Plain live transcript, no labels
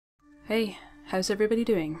Hey, how's everybody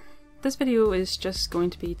doing? This video is just going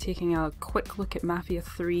to be taking a quick look at Mafia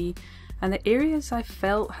 3 and the areas I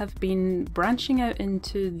felt have been branching out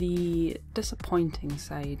into the disappointing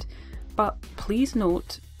side. But please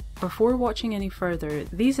note, before watching any further,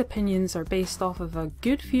 these opinions are based off of a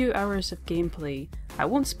good few hours of gameplay. I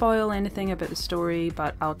won't spoil anything about the story,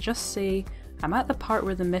 but I'll just say I'm at the part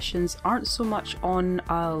where the missions aren't so much on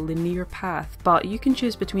a linear path, but you can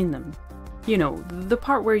choose between them. You know, the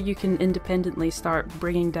part where you can independently start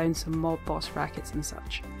bringing down some mob boss rackets and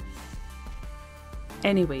such.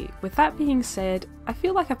 Anyway, with that being said, I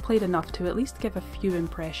feel like I've played enough to at least give a few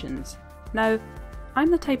impressions. Now, I'm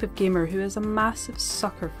the type of gamer who is a massive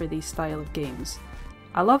sucker for these style of games.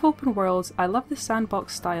 I love open worlds, I love the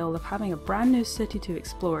sandbox style of having a brand new city to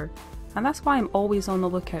explore, and that's why I'm always on the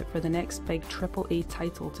lookout for the next big AAA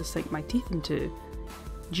title to sink my teeth into.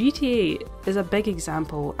 GTA is a big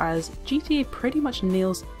example, as GTA pretty much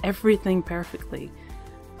nails everything perfectly,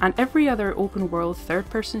 and every other open world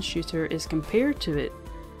third-person shooter is compared to it.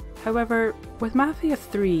 However, with Mafia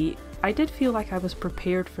 3, I did feel like I was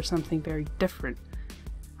prepared for something very different.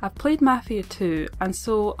 I've played Mafia II, and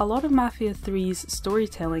so a lot of Mafia 3's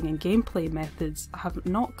storytelling and gameplay methods have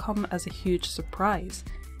not come as a huge surprise.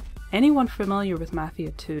 Anyone familiar with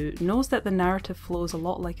Mafia II knows that the narrative flows a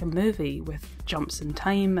lot like a movie, with jumps in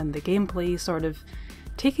time and the gameplay sort of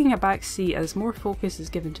taking a back seat as more focus is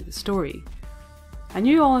given to the story. I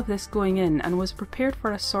knew all of this going in and was prepared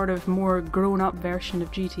for a sort of more grown-up version of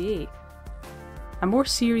GTA. A more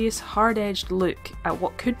serious, hard-edged look at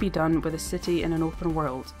what could be done with a city in an open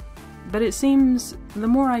world. But it seems the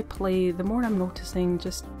more I play, the more I'm noticing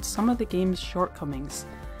just some of the game's shortcomings.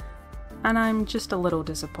 And I'm just a little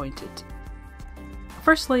disappointed.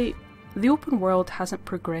 Firstly, the open world hasn't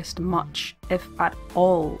progressed much, if at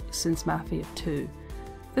all, since Mafia 2.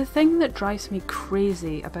 The thing that drives me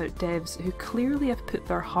crazy about devs who clearly have put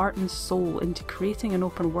their heart and soul into creating an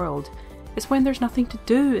open world is when there's nothing to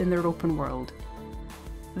do in their open world.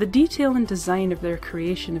 The detail and design of their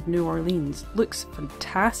creation of New Orleans looks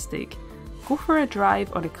fantastic. Go for a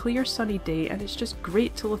drive on a clear sunny day and it's just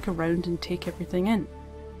great to look around and take everything in.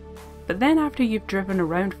 But then after you've driven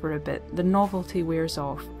around for a bit, the novelty wears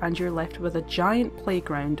off and you're left with a giant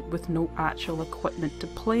playground with no actual equipment to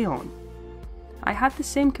play on. I had the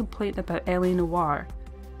same complaint about L.A. Noire.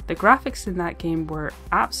 The graphics in that game were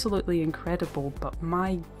absolutely incredible, but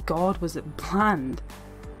my god was it bland.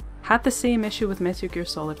 Had the same issue with Metal Gear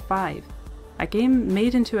Solid 5, a game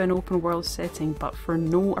made into an open world setting but for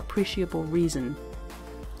no appreciable reason.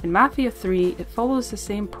 In Mafia 3, it follows the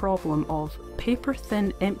same problem of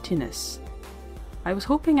paper-thin emptiness. I was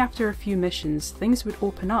hoping after a few missions things would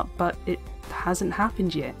open up, but it hasn't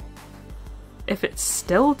happened yet. If it's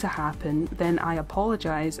still to happen, then I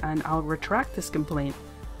apologise and I'll retract this complaint.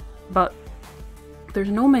 But there's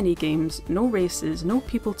no mini-games, no races, no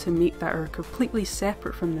people to meet that are completely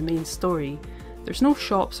separate from the main story. There's no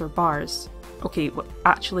shops or bars. Okay, well,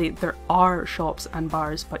 actually there are shops and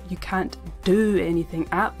bars, but you can't do anything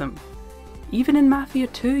at them. Even in Mafia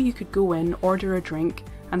 2 you could go in, order a drink,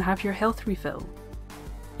 and have your health refill.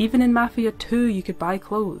 Even in Mafia 2 you could buy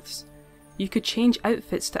clothes. You could change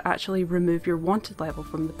outfits to actually remove your wanted level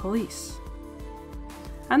from the police.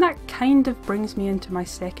 And that kind of brings me into my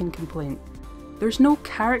second complaint. There's no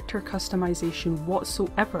character customization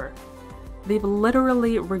whatsoever. They've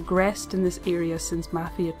literally regressed in this area since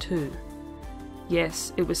Mafia 2.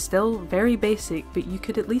 Yes, it was still very basic, but you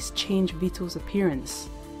could at least change Vito's appearance.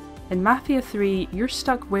 In Mafia 3, you're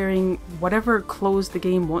stuck wearing whatever clothes the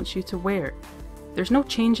game wants you to wear. There's no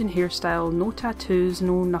change in hairstyle, no tattoos,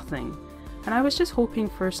 no nothing. And I was just hoping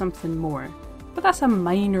for something more. But that's a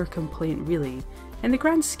minor complaint really. In the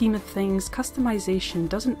grand scheme of things, customization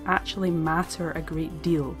doesn't actually matter a great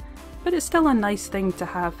deal. But it's still a nice thing to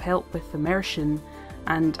have help with immersion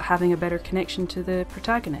and having a better connection to the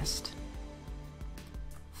protagonist.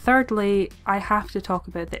 Thirdly, I have to talk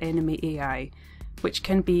about the enemy AI, which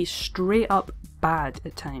can be straight up bad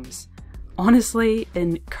at times. Honestly,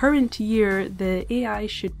 in current year, the AI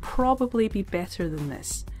should probably be better than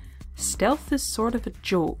this. Stealth is sort of a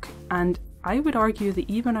joke, and I would argue that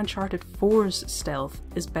even Uncharted 4's stealth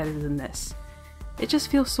is better than this. It just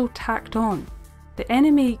feels so tacked on. The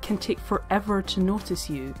enemy can take forever to notice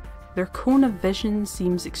you. Their cone of vision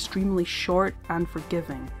seems extremely short and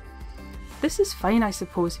forgiving. This is fine, I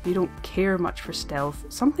suppose, if you don't care much for stealth.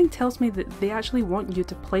 Something tells me that they actually want you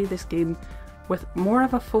to play this game with more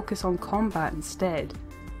of a focus on combat instead.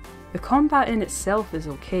 The combat in itself is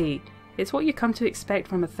okay. It's what you come to expect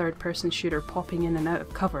from a third-person shooter popping in and out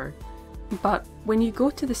of cover. But When you go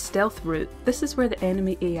to the stealth route, this is where the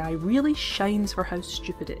enemy AI really shines for how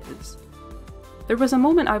stupid it is. There was a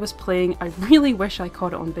moment I was playing, I really wish I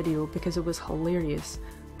caught it on video because it was hilarious,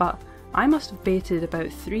 but I must have baited about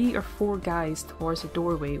 3 or 4 guys towards a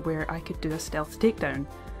doorway where I could do a stealth takedown.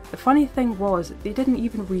 The funny thing was, they didn't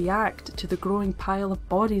even react to the growing pile of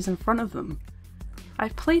bodies in front of them.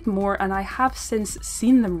 I've played more and I have since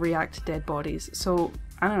seen them react to dead bodies, so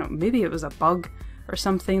I don't know, maybe it was a bug or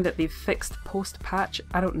something that they've fixed post-patch,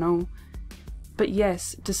 I don't know. But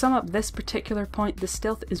yes, to sum up this particular point, the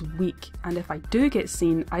stealth is weak, and if I do get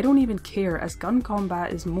seen, I don't even care as gun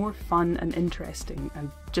combat is more fun and interesting, and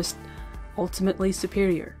just ultimately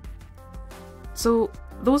superior. So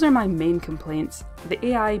those are my main complaints, the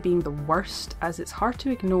AI being the worst as it's hard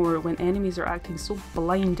to ignore when enemies are acting so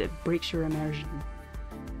blind it breaks your immersion.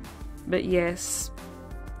 But yes,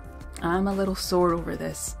 I'm a little sore over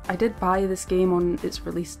this. I did buy this game on its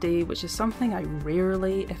release day, which is something I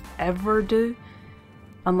rarely, if ever, do,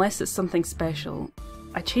 unless it's something special.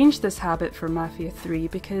 I changed this habit for Mafia III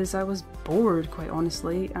because I was bored, quite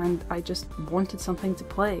honestly, and I just wanted something to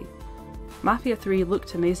play. Mafia III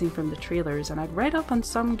looked amazing from the trailers, and I'd read up on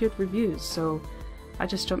some good reviews, so I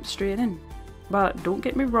just jumped straight in. But don't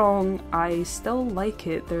get me wrong, I still like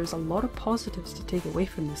it. There's a lot of positives to take away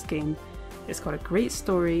from this game. It's got a great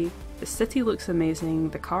story, the city looks amazing,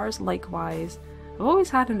 the cars likewise. I've always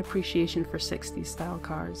had an appreciation for 60s style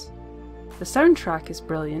cars. The soundtrack is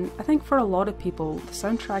brilliant. I think for a lot of people, the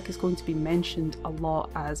soundtrack is going to be mentioned a lot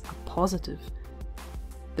as a positive.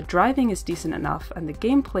 The driving is decent enough and the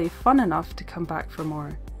gameplay fun enough to come back for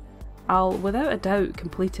more. I'll without a doubt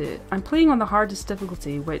complete it. I'm playing on the hardest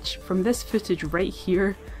difficulty, which from this footage right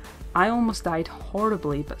here, I almost died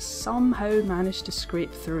horribly but somehow managed to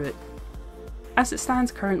scrape through it. As it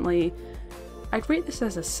stands currently, I'd rate this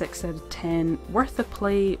as a 6 out of 10, worth a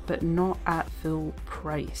play but not at full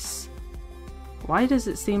price. Why does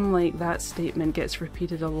it seem like that statement gets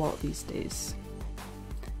repeated a lot these days?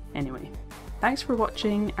 Anyway, thanks for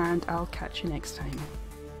watching and I'll catch you next time.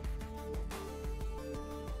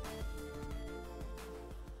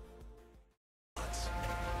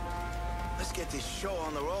 Let's get this show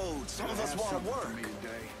on the road. Some of us want to work.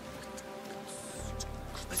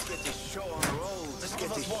 Let's get this show on the road. Let's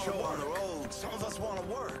get this show on the road. Some of us want to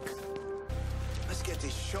work. Let's get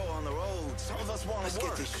this show on the road. Some of us want to work.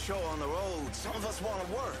 Let's get this show on the road. Some of us want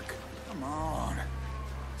to work. Come on.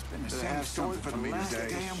 It's been the same story for the last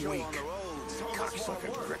damn week.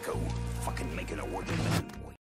 Cocksucker Greco. Fucking make it a working minute.